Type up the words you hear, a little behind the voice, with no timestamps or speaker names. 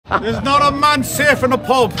There's not a man safe in a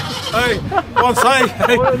pub. Hey, once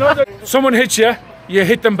hey. Someone hits you, you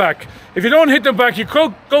hit them back. If you don't hit them back, you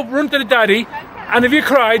go run to the daddy, and if you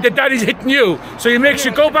cry, the daddy's hitting you. So he makes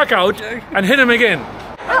you go back out and hit him again.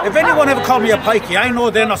 If anyone ever called me a pikey, I know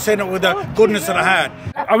they're not saying it with the goodness of the heart.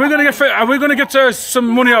 Are we gonna get some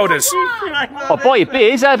money out of this? I'll buy you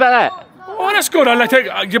beers. How about that? Oh, that's good. I'll take.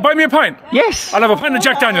 You buy me a pint? Yes. I'll have a pint of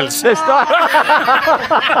Jack Daniels. Let's start.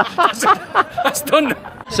 That's done.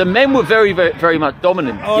 So men were very much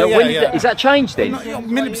dominant. Oh, yeah. Is that changed then?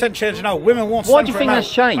 Million percent changing now. Women won't stand for it. Why do you think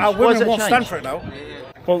that's changed? Women won't stand for it now.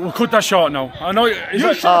 But we'll cut that short now. I know. You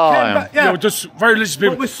should have came back. Yeah, just very religious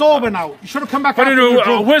people. But we're sober now. You should have come back. But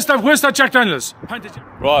anyway, where's that Jack Daniels?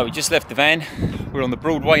 Right, we just left the van. We're on the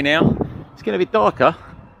Broadway now. It's getting a bit darker.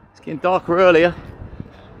 It's getting darker earlier.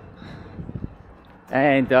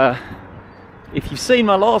 And if you've seen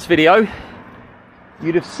my last video,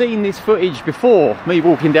 you'd have seen this footage before, me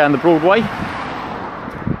walking down the Broadway.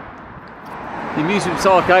 The amusement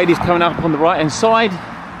arcade is coming up on the right hand side.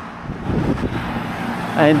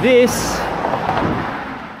 And this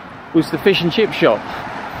was the fish and chip shop.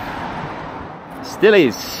 Still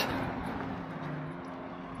is.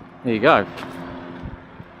 There you go.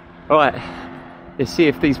 Right, let's see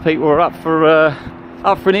if these people are up for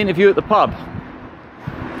an interview at the pub.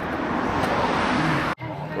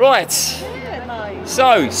 Right,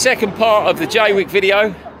 so second part of the Jaywick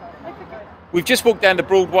video. We've just walked down to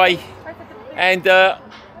Broadway, and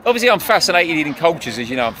obviously I'm fascinated in cultures, as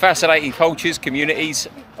you know. I'm fascinated in cultures, communities,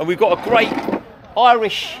 and we've got a great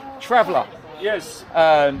Irish traveller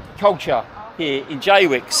culture here in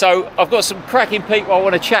Jaywick. So I've got some cracking people I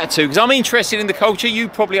want to chat to, because I'm interested in the culture. You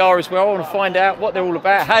probably are as well. I want to find out what they're all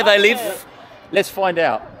about, how they live. Let's find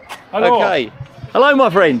out. Hello. Okay. Hello, my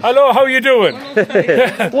friend. Hello, how are you doing?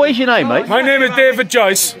 What is your name, mate? My name is David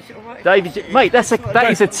Joyce. David, mate,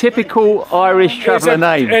 that is a typical Irish traveller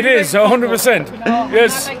name. It is, 100%.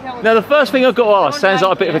 Yes. Now, the first thing I've got to ask sounds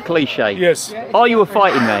like a bit of a cliche. Yes. Are you a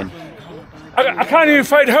fighting man? I can't even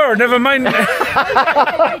fight her, never mind. No.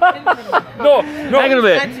 Hang on a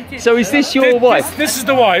minute. So is this your wife? This is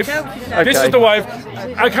the wife. Okay. This is the wife.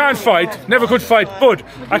 I can't fight, never could fight, but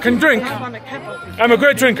I can drink. I'm a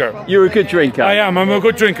great drinker. You're a good drinker? I am, I'm a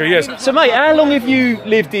good drinker, yes. So mate, how long have you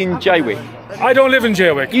lived in Jaywick? I don't live in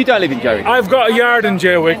Jaywick. You don't live in Jaywick? I've got a yard in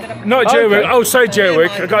Jaywick. Not Jaywick, outside Jaywick.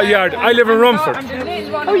 I got a yard. I live in Rumford.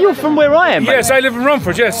 Oh, you're from where I am, mate? Yes, I live in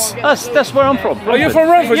Rumford, yes. That's where I'm from. Rumford. Are you from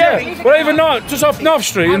Rumford? Yeah. Well, I live in just off North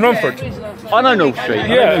Street in Rumford. I know North Street.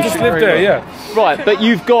 Yeah, I just live there, yeah. Right, but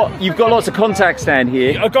you've got lots of contacts down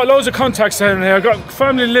here. I've got loads of contacts down here. I've got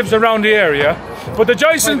family lives around the area. But the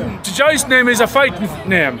Joyce name is a fighting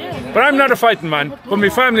name. But I'm not a fighting man, but my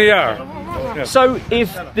family are. Yeah. So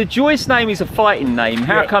if the Joyce name is a fighting name,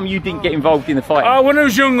 how come you didn't get involved in the fighting? When I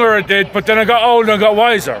was younger I did, but then I got old and I got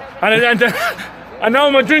wiser. And now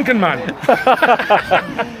I'm a drinking man.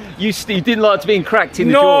 You didn't like to be cracked in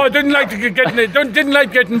the jaw? jaw? No, I didn't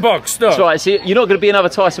like getting boxed. No. That's right, so you're not going to be another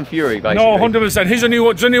Tyson Fury, basically? No, 100%. There's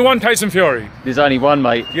only one Tyson Fury. There's only one,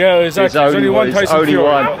 mate. Yeah, exactly. There's only one Tyson Fury.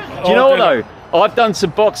 One. Do you know what, though? I've done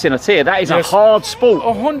some boxing, I tell you, that is a hard sport.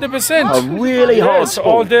 100%. A really hard sport.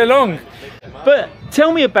 All day long. But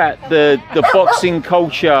tell me about the boxing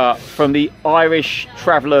culture from the Irish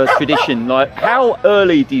traveller tradition. Like, how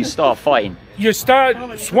early do you start fighting? You start,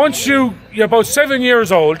 once you're about 7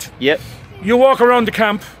 years old, yep. You walk around the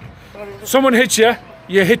camp, someone hits you,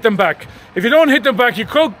 you hit them back. If you don't hit them back, you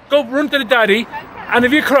go run to the daddy, and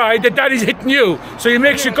if you cry, the daddy's hitting you. So he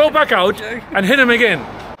makes you go back out and hit him again.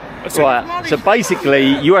 Right, so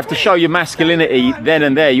basically you have to show your masculinity then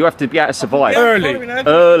and there. You have to be able to survive. Early.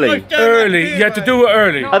 You have to do it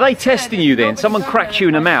early. Are they testing you then? Someone cracks you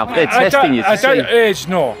in the mouth, they're testing you to see. At that age,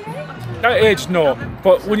 no. That age, no.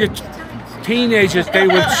 But when you're teenagers, they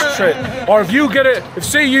will straight. Or if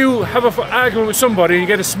say you have an argument with somebody and you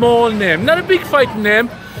get a small name, not a big fighting name,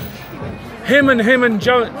 him and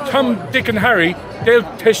Tom, Dick and Harry, they'll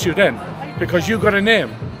test you then because you got a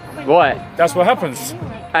name. Right. That's what happens.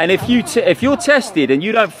 And if you're tested and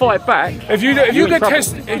you don't fight back, if you get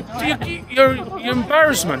tested, you're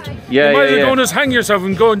embarrassment. Yeah, you might as well go and just hang yourself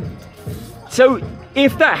and go. So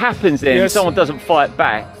if that happens, then someone doesn't fight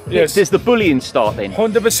back. Yes. Does the bullying start then?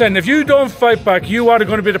 100%. If you don't fight back, you are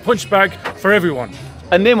going to be the punch bag for everyone.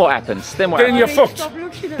 And then what happens? Then you're fucked.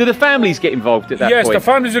 Do the families get involved at that point? Yes, the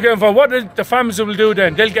families will get involved. What the families will do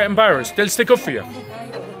then? They'll get embarrassed. They'll stick up for you.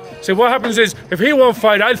 So what happens is, if he won't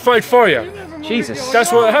fight, I'll fight for you. Jesus.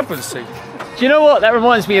 That's what happens, see. Do you know what? That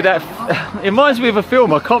reminds me of that. It reminds me of a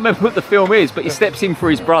film. I can't remember what the film is, but he steps in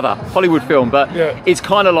for his brother. Hollywood film, but it's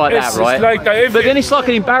kind of like that, right? It's like that. But then it's like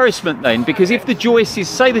an embarrassment then, because if the Joyce is,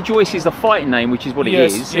 say the Joyce is the fighting name, which is what it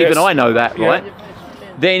is, even I know that, right?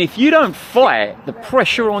 Then if you don't fight, the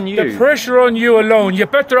pressure on you. The pressure on you alone, you're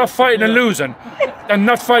better off fighting and losing than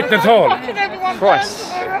not fighting at all.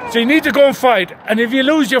 Christ. So you need to go and fight, and if you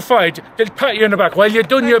lose your fight, they'll pat you in the back. Well, you've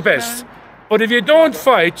done your best. But if you don't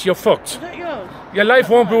fight, you're fucked. Your life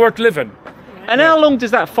won't be worth living. And how long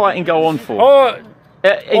does that fighting go on for?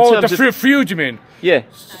 The feud, you mean? Yeah.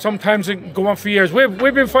 Sometimes it can go on for years. We've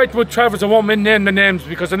been fighting with travellers. I won't name the names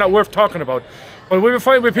because they're not worth talking about. But we've been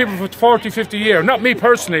fighting with people for 40, 50 years. Not me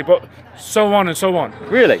personally, but so on and so on.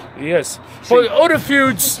 Really? Yes. But other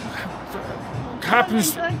feuds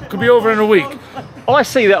happens, could be over in a week. I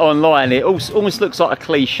see that online. It almost looks like a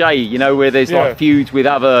cliche, you know, where there's like feuds with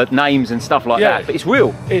other names and stuff like that. But it's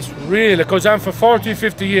real. It's real. It goes on for 40,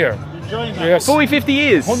 50 years. Yes. 40, 50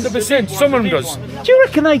 years? 100%. Some of them does. Do you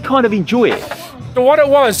reckon they kind of enjoy it? So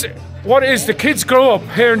what it is, the kids grow up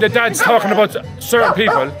hearing the dads talking about certain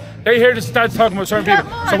people. They hear the dads talking about certain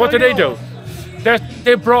people. So what do?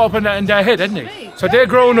 They're brought up in their head, isn't they? So they're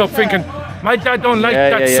growing up thinking, my dad don't like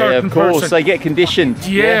that certain person. Of course, they get conditioned.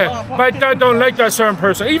 Yeah, my dad don't like that certain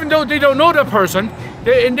person. Even though they don't know that person,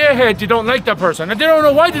 in their head they don't like that person. And they don't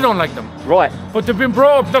know why they don't like them. Right. But they've been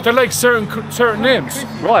brought up not to like certain names.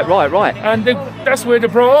 Right. And that's where they're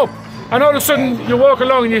brought up. And all of a sudden you walk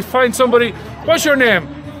along and you find somebody, what's your name?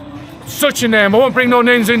 Such a name. I won't bring no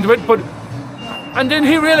names into it, but... And then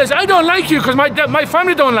he realized, I don't like you because my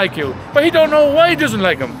family don't like you. But he don't know why he doesn't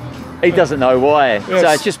like him. He doesn't know why. Yes. So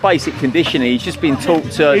it's just basic conditioning. He's just been taught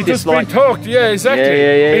to He's just been taught,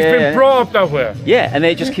 exactly. He's been brought up that way. Yeah, and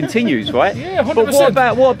then it just continues, right? Yeah, 100%.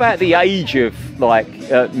 But what about the age of like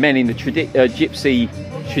men in the gypsy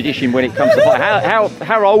tradition when it comes to fight?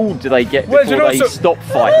 How old do they get before they stop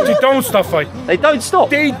fighting? They don't stop fighting. They don't stop.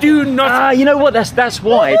 They do not. You know what? That's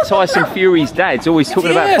why Tyson Fury's dad's always talking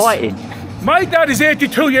about fighting. My dad is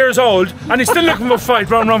 82 years old and he's still looking for a fight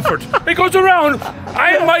round Rumford. He goes around,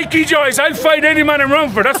 I'm Mikey Joyce, I'll fight any man in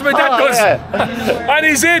Rumford. That's what my dad does. Yeah. And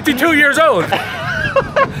he's 82 years old.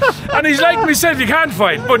 And he's like myself, he can't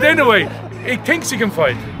fight. But anyway, he thinks he can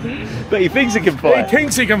fight. But he thinks he can fight. He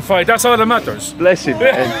thinks he can fight, that's all that matters. Bless him,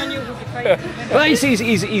 man. Well,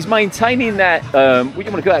 he's maintaining that, what do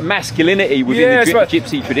you want to call that, masculinity within the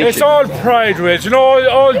gypsy tradition. It's all pride, Rich. You know,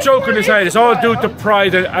 all joking aside, it's all due to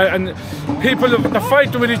pride. And people that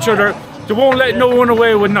fight with each other, they won't let no one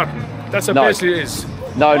away with nothing. That's what basically it is.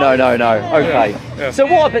 No. Okay. Yeah. So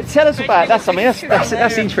what? But tell us about that. I mean,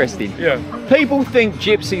 that's interesting. Yeah. People think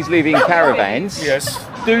gypsies live in caravans. Yes.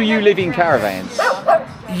 Do you live in caravans?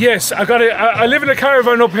 Yes. I live in a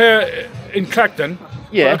caravan up here in Clacton.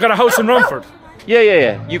 Yeah. I've got a house in Rumford.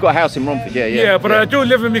 Yeah. You got a house in Rumford, yeah. Yeah, but I do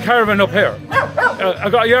live in my caravan up here. I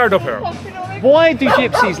got a yard up here. Why do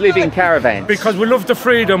gypsies live in caravans? Because we love the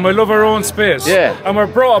freedom, we love our own space. Yeah. And we're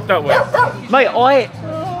brought up that way. Mate,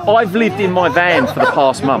 I've lived in my van for the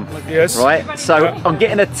past month. Yes. Right? So I'm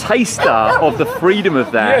getting a taster of the freedom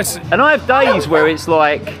of that. Yes. And I have days where it's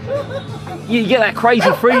like, you get that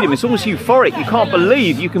crazy freedom, it's almost euphoric, you can't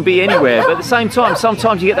believe you can be anywhere, but at the same time,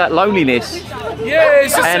 sometimes you get that loneliness. Yeah,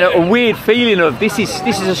 it's just and a weird feeling of this is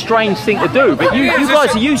a strange thing to do, but you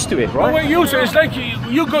guys are used to it, right? Well, we're used to it. It's like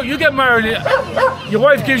you get married, your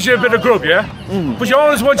wife gives you a bit of grub, yeah? But you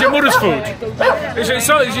always want your mother's food.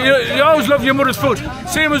 You always love your mother's food.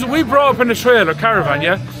 Same as we brought up in a trailer, caravan,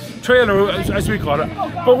 yeah? Trailer, as we call it.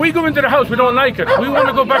 But we go into the house, we don't like it. We want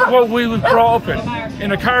to go back to what we was brought up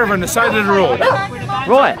in a caravan, the side of the road.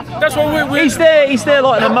 Right. That's what we Is there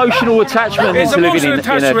like an emotional attachment to living in a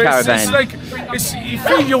caravan? It's like, you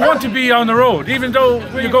feel you want to be on the road, even though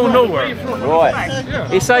you're going nowhere. Right.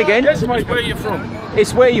 Yeah. It's say again? That's where you're from.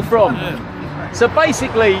 It's where you're from. Yeah. So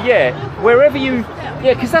basically, wherever you...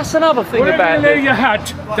 Yeah, because that's another thing about... Wherever you lay your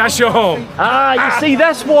hat, that's your home. You see,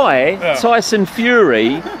 that's why Tyson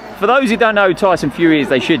Fury... For those who don't know who Tyson Fury is,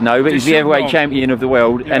 they should know, but he's the heavyweight champion of the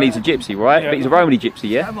world, and he's a gypsy, right? But he's a Romany gypsy,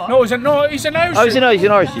 yeah? No, he's an Irish. Oh, he's an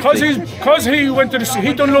Irish gypsy. Because he went to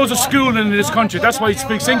he done loads of schooling in this country. That's why he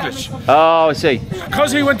speaks English. Oh, I see.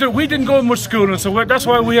 Because we didn't go much schooling, so that's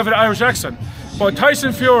why we have an Irish accent. But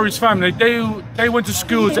Tyson Fury's family, they went to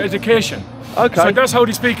schools, education. Okay. So that's how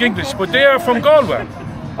they speak English. But they are from Galway.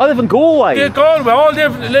 I live in Galway. They're Galway. All their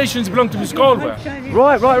relations belong to this Galway.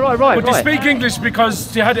 Right. But they speak English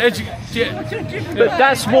because they had But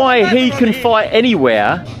that's why he can fight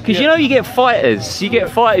anywhere. Because you know, you get fighters. You get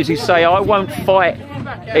fighters who say, "I won't fight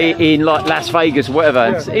in like Las Vegas or whatever,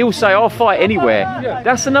 and he'll say, I'll fight anywhere. Yeah.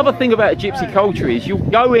 That's another thing about gypsy culture, is you'll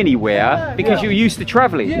go anywhere because you're used to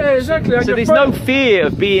travelling. Yeah, exactly. So there's no fear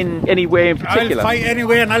of being anywhere in particular. I'll fight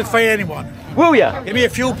anywhere and I'll fight anyone. Will ya? Give me a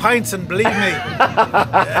few pints and believe me.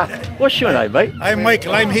 What's your name, mate? I'm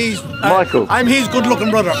Michael. I'm his good looking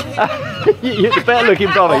brother. You're the better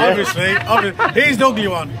looking brother, yeah? Obviously. He's the ugly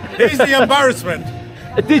one. He's the embarrassment.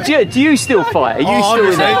 Do you still fight? Are you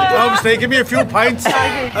still in there? Obviously, give me a few pints.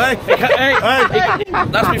 Hey.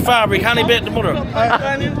 That's my father, he can't beat the mother.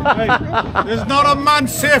 There's not a man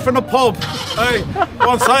safe in a pub. Hey,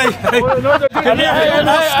 once I.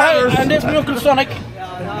 And there's my Uncle Sonic.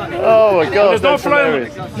 Oh my God! There's no fly.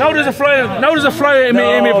 Now there's a fly in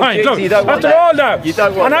me pint. Look, Kids, after all that, you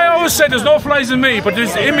don't want and that. I always say there's no flies in me, but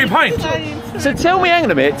there's in me pint. So tell me, hang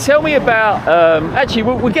on a minute. Tell me about. Actually,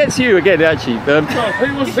 we'll get to you again. Actually,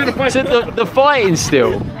 Who wants to see the pint? so the fighting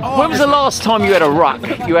still. When was the last time you had a ruck?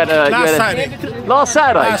 You had a Saturday. Last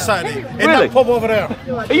Saturday. Last Saturday. In Really? that pub over there.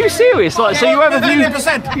 Are you serious? Like, so you have a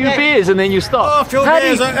 100%. few beers and then you stop. Oh, a few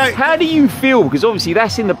beers, How do you feel? Because obviously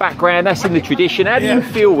that's in the background, that's in the tradition. How do you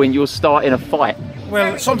feel when you're starting a fight?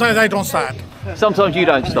 Well, sometimes I don't start. Sometimes you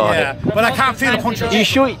don't start Yeah, it. but I can't feel the punches. You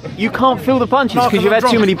sure you can't feel the punches No, because you've I'm had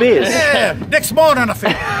too drunk. many beers? Yeah, next morning I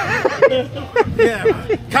feel. Yeah,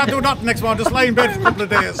 man. Can't do nothing next morning. Just lie in bed for a couple of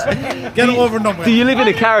days. Get it over and done with. Do you live in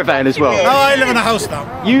a caravan as well? No, I live in a house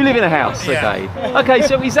now. You live in a house, Yeah. okay. Okay,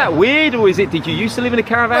 so is that weird, or is it, did you used to live in a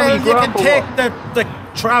caravan when Well, you you grew can up? or take what? the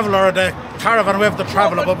traveller or the caravan away from the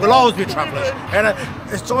traveller, but we'll always be travellers. And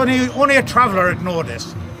it's only a traveller would know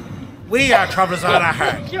this. We are travellers at our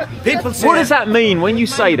heart. People say. What does that mean when you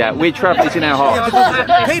say that? We're travellers in our Yeah, hearts.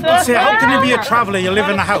 because people say, how can you be a traveller? You live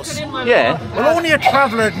in a house. Yeah. Well, only a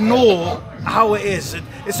traveller would know how it is.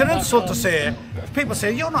 It's an insult to say. People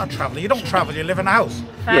say, you're not a traveller, you don't travel, you live in a house.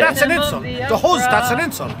 Yeah. That's an insult. To us, that's an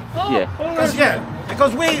insult. Yeah.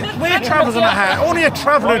 Because we're travellers in a house. Only a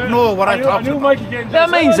traveller would know what I'm talking about. That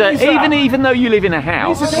means that even though you live in a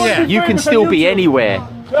house, Yeah. you can still be anywhere.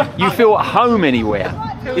 You feel at home anywhere.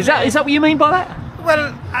 Is that what you mean by that?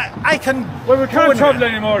 Well, I can. Well, we go can't anywhere. travel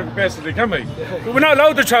anymore, basically, can we? We're not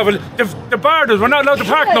allowed to travel. The borders, we're not allowed to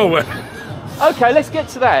park nowhere. Okay, let's get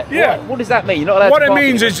to that. Yeah. What does that mean? You're not allowed What to it park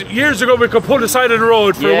means is, years ago we could pull the side of the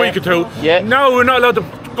road for Yeah. a week or two. Yeah. Now we're not allowed to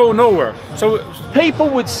go nowhere. So People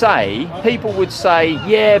would say,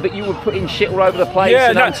 yeah, but you were putting shit all over the place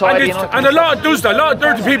and untidy and a lot does that. A lot of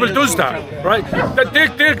dirty people does that, right? That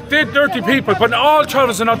they're dirty people, but all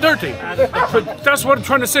travellers are not dirty. But that's what I'm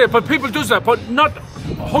trying to say. But people does that, but not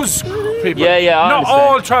us people. Yeah, I not understand.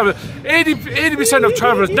 all travellers. 80% of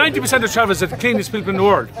travellers, 90% of travellers are the cleanest people in the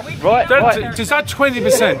world. Right, right. Just that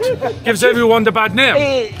 20% gives everyone the bad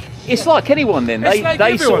name. It's like anyone then. It's like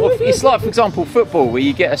everyone. It's like, for example, football, where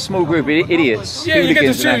you get a small group of idiots, Yeah, you get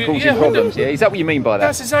hooligans, to and that see- causing yeah, problems. Yeah, is that what you mean by that?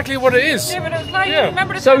 That's exactly what it is.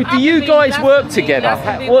 So, do you guys work together?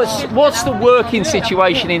 What's the working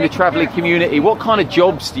situation in the travelling community? What kind of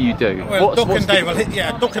jobs do you do? Well, duck and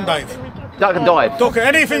dive. Duck and dive. Duck and dive.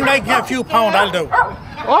 Anything like a few pound, I'll do.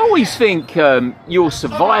 I always think you're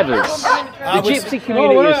survivors. The gypsy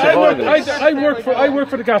community is survivors. I work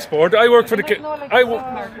for the gas board. I work for the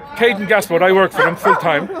Caden Gas Board. I work for them full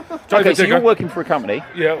time. Okay, so you're working for a company.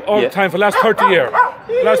 Yeah, all the time for the last 30 years.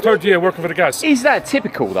 Last 30 years working for the gas. Is that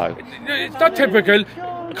typical though? It's not typical.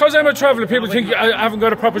 Because I'm a traveller, people think I haven't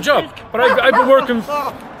got a proper job. But I've been working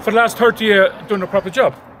for the last 30 years doing a proper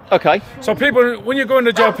job. Okay. So people, when you go in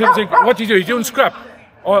the job, people think, what do? You're doing scrap?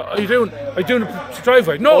 Or are you doing a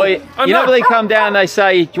driveway? No, I'm you know not. when they come down and they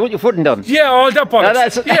say, do you want your footing done? Yeah, all that bollocks.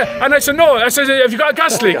 that's- Yeah, and I said, no. I said, have you got a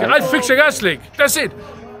gas leak? I'll fix your gas leak. That's it.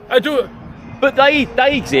 I do it. But they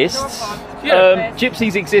exist. Yeah.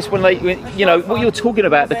 Gypsies exist when you know, what you're talking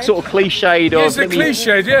about, the sort of cliched or... It's a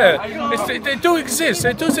cliche, yeah. They do exist.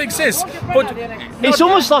 It does exist. But It's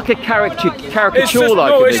almost like a caricature it's just,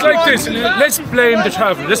 no, it's like this. Let's blame the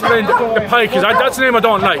traveller. Let's blame the pikeys. That's the name I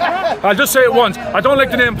don't like. I'll just say it once. I don't like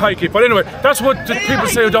the name pikey. But anyway, that's what the people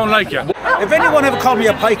say who don't like you. If anyone ever called me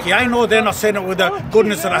a pikey, I know they're not saying it with the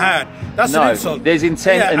goodness of the heart. That's an insult. There's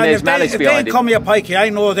intent and there's malice behind If they it. call me a pikey, I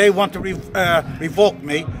know they want to revoke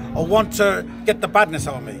me or want to get the badness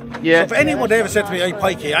out of me. Yeah. So if anyone ever said to me, hey,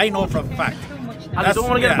 pikey, I know for a fact. And they don't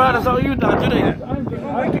want to get bad as all you do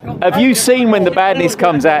they? Have you seen when the badness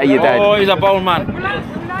comes out of your dad? Oh, he's a bold man.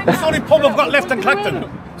 Oh. It's the only pub I've got left in Clacton.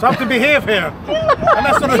 So I have to behave here. And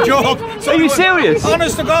that's not a joke. So Are you serious?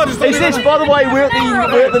 Honest to God. Is this, by the way, we're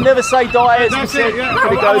at the Never Say Die, as we That's said. it, yeah.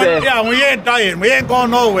 We're gonna go there. Yeah, we ain't dying. We ain't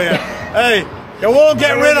going nowhere. Hey, you won't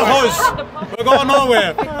get rid of us. We're going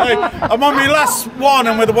nowhere. Hey, I'm on my last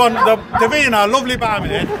warning with the Davina, a lovely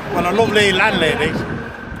barmaid, well, a lovely landlady.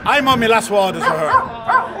 I'm on my last waters for her.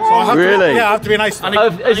 So I have Really? I have to be nice to her.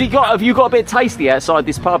 Have you got a bit tasty outside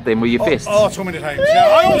this pub then with your fists? Oh, so many times. Yeah,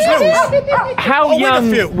 I always lose. How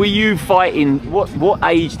young were you fighting? What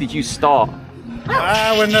age did you start?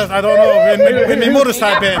 When I don't know. When my mother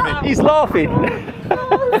started beating me. He's laughing.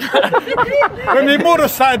 When my mother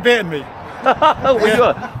started beating me.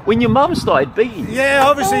 When your mum started beating you? Yeah,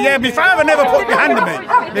 obviously, yeah. My father never put my hand on me.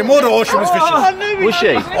 My mother, oh, she was vicious. Was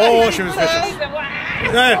she? Oh, she was vicious.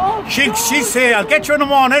 Yeah, she'd say, I'll get you in the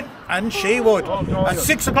morning, and she would. At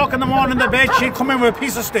 6 o'clock in the morning in the bed, she'd come in with a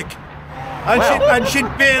piece of stick. And she'd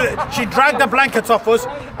drag the blankets off us,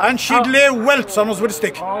 and she'd lay welts on us with a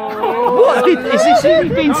stick. What? Is this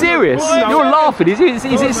being serious? You're laughing. Is it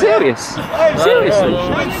serious? Seriously?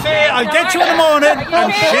 She'd say, I'll get you in the morning,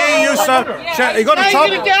 and she used to, you got the top,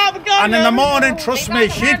 and in the morning, trust me,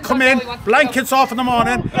 she'd come in, blankets off in the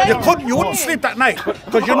morning. You wouldn't sleep that night,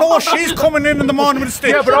 because you know she's coming in the morning with a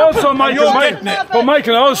stick. Yeah, but also, Michael, but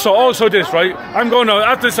Michael, also this, right? I'm going to,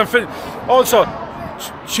 after this, also,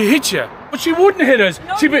 she hit you. But she wouldn't hit us.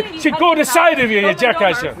 She'd go to the side of you, you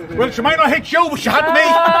jackass. Well, she might not hit you, but she had me.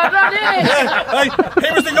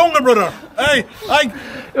 He was the younger brother.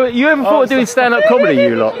 You ever thought of doing stand-up comedy,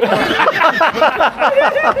 you lot?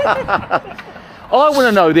 I want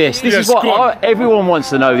to know this. This is what everyone wants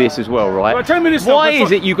to know this as well, right? Well, tell me this. Why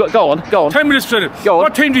is it you got? Go on. 10 minutes to it. Go on.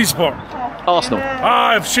 What team do you support? Arsenal.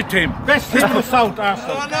 Shit team. Best team in the South,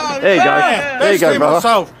 Arsenal. There you go. There you go, brother.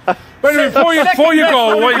 South. But before you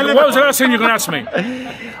go, what was the last thing you're going to ask me?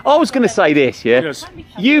 I was going to say this, yeah? Yes.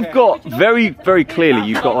 You've got, very, very clearly,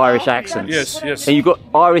 you've got Irish accents. Yes. And you've got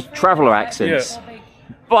Irish traveller accents. Yeah.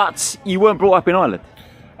 But you weren't brought up in Ireland.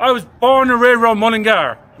 I was born and reared around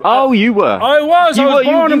Mullingar. Oh, you were? I was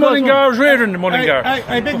born in Mullingar, I was reared in Mullingar.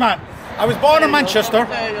 Hey, big man. I was born in Manchester.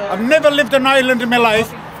 I've never lived in Ireland in my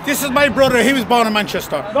life. This is my brother, he was born in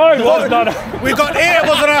Manchester. No, he was not. We got 8 of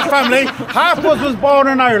us in our family. Half of us was born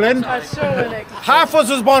in Ireland. Half of us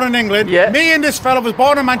was born in England. Yeah. Me and this fella was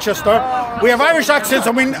born in Manchester. We have Irish accents,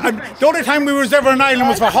 and the only time we was ever in Ireland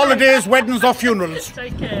was for holidays, weddings or funerals.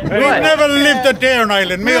 We've never lived a day in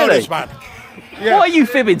Ireland, me or this man. Yeah. Why are you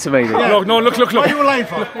fibbing to me then? Yeah. Look. What are you lying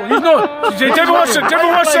for? Did you ever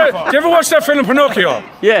watch that film Pinocchio?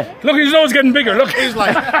 Yeah. Look, his nose getting bigger. Look. He's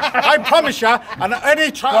like, I promise you, and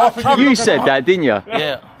any You said that, didn't you?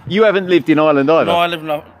 Yeah. You haven't lived in Ireland either. No, I live in.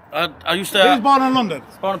 I used to. He was born in London.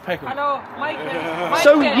 Born in Peckham.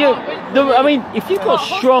 So I mean, if you've got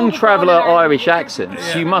strong traveller Irish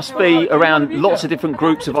accents, you must be around lots of different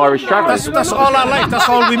groups of Irish travellers. That's all I like. That's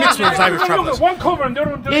all we mix with is Irish travellers. One cover and the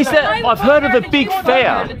other one. Is that? I've heard of a big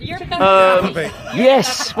fair.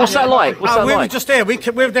 Yes. What's that like? What's that We were like? just there. We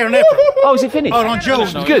were there in April. Oh, is it finished? Oh, on June.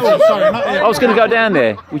 Good. Oh, sorry, not I was going to go down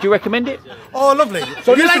there. Would you recommend it? Oh, lovely.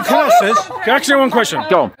 So you like horses? Can I ask you one question?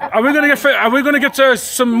 Go on. Are we going to get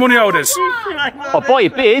some money out of this? I'll buy you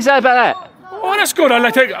beers. How about that? Oh, that's good.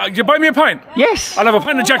 I'll take. You buy me a pint? Yes. I'll have a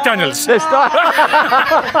pint of Jack Daniels. Let's start.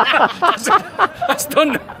 That's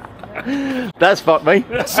done. That's fucked me.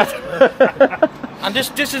 And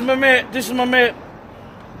this is my mate. This is my mate.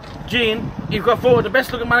 Gene. You've got forward the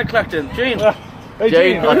best looking man in Clacton. Gene.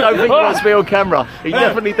 Gene, I don't think he wants to be on camera. He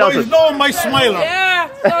definitely doesn't. He's knowing my smiler.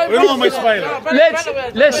 We know my smiler.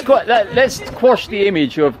 Let's quash the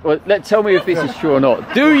image of. Tell me if this is true or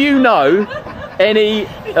not. Do you know any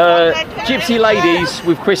gypsy ladies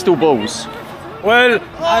with crystal balls? Well,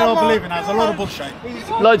 I don't believe in that. It's a load of bullshit.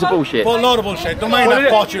 Loads of bullshit. Well, a load of bullshit. Don't mind that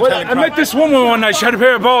fortune telling I met this woman one night. She had a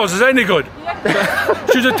pair of balls. Is that any good?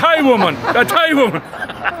 She was a Thai woman. A Thai woman.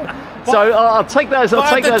 So I'll take that as a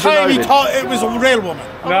At the time, he thought it was a real woman.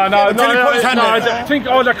 No. I think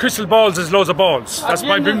all that crystal balls is loads of balls. That's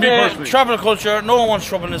my big personally. Travel culture. No one wants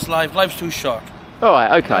trouble in this life. Life's too short. All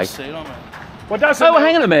right. Okay. Well,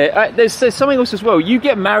 hang on a minute. There's something else as well. You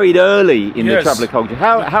get married early in the traveller culture.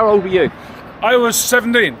 How old were you? I was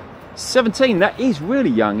 17. 17. That is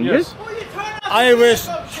really young. Yes. I was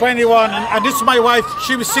 21, and this is my wife.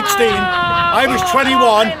 She was 16. I was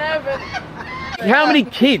 21. How many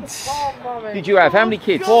kids did you have? How many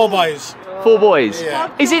kids? 4 boys. 4 boys.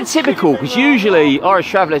 Yeah. Is it typical? Because usually Irish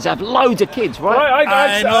travellers have loads of kids, right?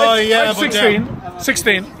 I know, yeah, but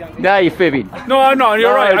 16. Now you're fibbing. No,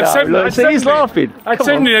 you're right. At 17, Look, see, he's laughing. At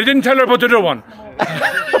 17, I didn't tell her about the other one.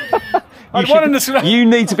 You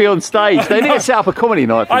need to be on stage. They need to set up a comedy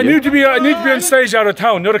night for you. I need to be on stage out of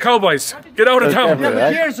town. You're the Cowboys. Get out of town. Yeah,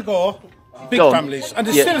 but years ago, big families, and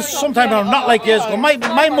there's still sometimes not like years ago.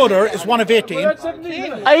 My mother is one of 18.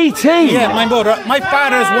 18? Yeah, my mother. My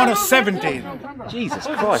father is one of 17. Jesus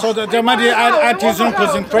Christ. So there might be aunties and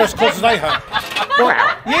uncles and first cousins I had. But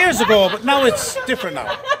years ago, but now it's different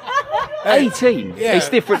now. 18? Yeah. It's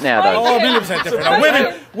different now, though. Oh, 100% different. Now,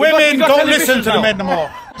 women don't listen to the men no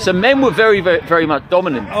more. So men were very much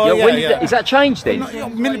dominant. Oh, when yeah. Is that changed then?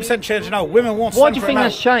 100% changed now. Women won't stand for it. Why do you think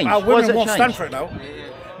that's changed? Women won't stand for it now.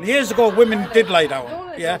 Years ago, women did lie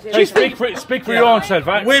down. Yeah. Hey, speak for your own self,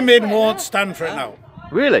 right? Women won't stand for it now.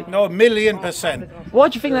 Really? No, 1,000,000%. Why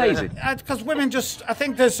do you think that is? Because women just, I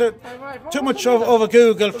think there's too much over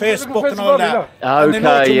Google, Facebook and all that. And they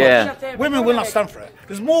know Okay, too yeah. much. Women will not stand for it.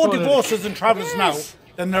 There's more divorces and travellers now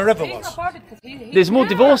than there ever was. There's more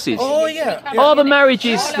divorces. Oh, yeah. Are the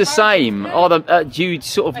marriages the same? Are the do you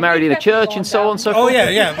sort of married in a church and so on and so forth? Oh,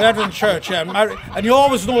 yeah. Married in church, yeah. And you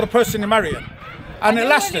always know the person you're marrying. And it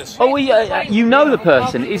lasts. Oh, well, you know the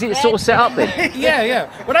person. Is it sort of set up then? Yeah.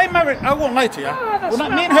 When I married, I won't lie to you.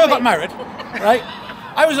 When me and her got married, right,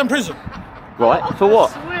 I was in prison. Right, for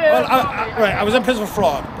what? Well, I was in prison for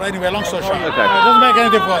fraud. But anyway, long story short. Okay. It doesn't make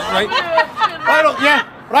any difference, right?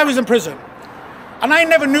 But I was in prison. And I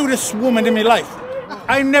never knew this woman in my life.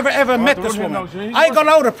 I never ever met this woman. I got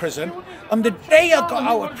out of prison. On the day I got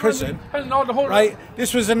out of prison, right,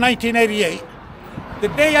 this was in 1988. The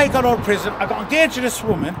day I got out of prison, I got engaged to this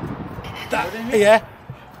woman. Right.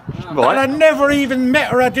 And I never even met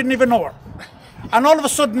her, I didn't even know her. And all of a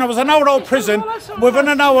sudden, I was an hour out of prison. Within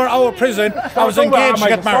an hour out of prison, I was engaged to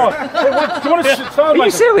get married. Are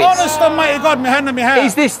you serious? Honest almighty God, my hand in my hand.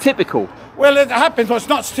 Is this typical? Well, it happens, but it's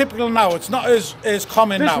not typical now. It's not as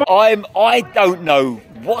common now. I don't know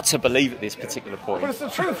what to believe at this particular point. But it's the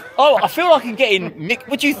truth. Oh, I feel like I'm getting mixed.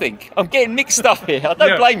 What do you think? I'm getting mixed stuff here. I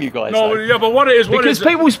don't blame you guys. No, though. yeah, but what it is, because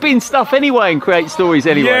people spin stuff anyway and create stories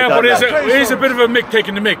anyway. Yeah, but it is a bit of a mick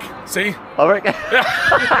taking the mick. See? I reckon.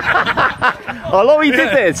 I love what you did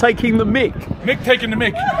there, taking the mick. Mick taking the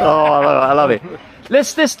mick. Oh, I love it.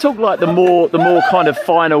 Let's talk like the more kind of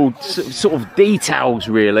final sort of details,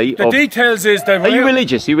 really. The details is that. Are you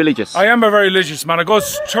religious? Are you religious? I am a very religious man. I go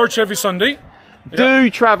to church every Sunday. Do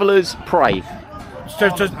travellers pray?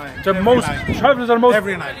 The most travellers are most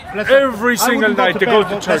every night. Every single night they go to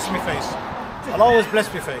church. Bless my face. I'll always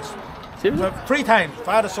bless my face. Seriously? 3 times,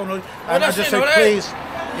 Father, Son, and I just say please.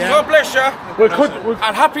 Yeah. God bless you.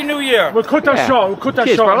 And Happy New Year. We'll cut that short. We'll cut that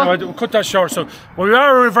Cheers, short. brother. Now. We'll cut that short. So we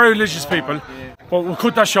are very religious people, but we'll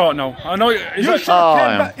cut that short now. I know. You should have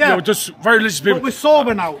came back. Yeah, we're just very religious people. But we're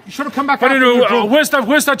sober now. You should have come back. But anyway, where's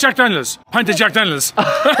that Jack Daniels? Pint of Jack Daniels.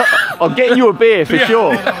 I'm getting you a beer for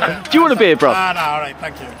sure. Do you want a beer, bro? No, all right,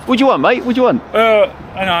 thank you. What do you want, mate? What do you want?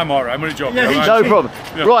 I know, I'm alright. I'm only joking. Yeah, No problem.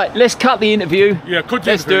 Yeah. Right, let's cut the interview. Yeah, cut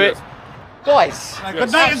the Let's do interview, it. Guys,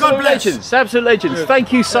 Good night and God bless. legends, absolute legends.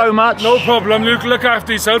 Thank you so much. No problem. Look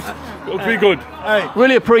after yourself. It'll be good. Hey.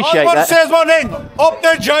 Really appreciate I want to that. say one thing. Up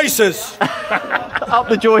the Joyces. Up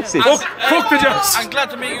the Joyces. Fuck the Joyce. I'm glad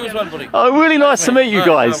to meet you as well, buddy. Oh, really nice to meet you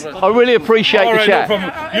guys. I really appreciate the Alright, chat. no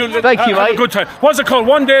problem. Thank you, have mate. a good time. What's it called?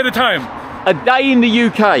 One day at a time. A day in the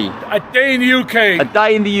UK. A day in the UK. A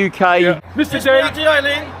day in the UK. Yeah. Mr. Day. Auntie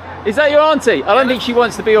Eileen. Is that your auntie? I don't think she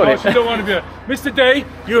wants to be on Oh, it. she don't want to be here. Mr. Day,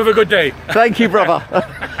 you have a good day. Thank you, brother.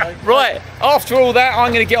 Right, after all that,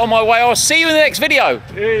 I'm going to get on my way. I'll see you in the next video.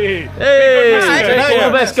 Hey. Hey,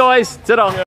 all the best, guys. Ta-da.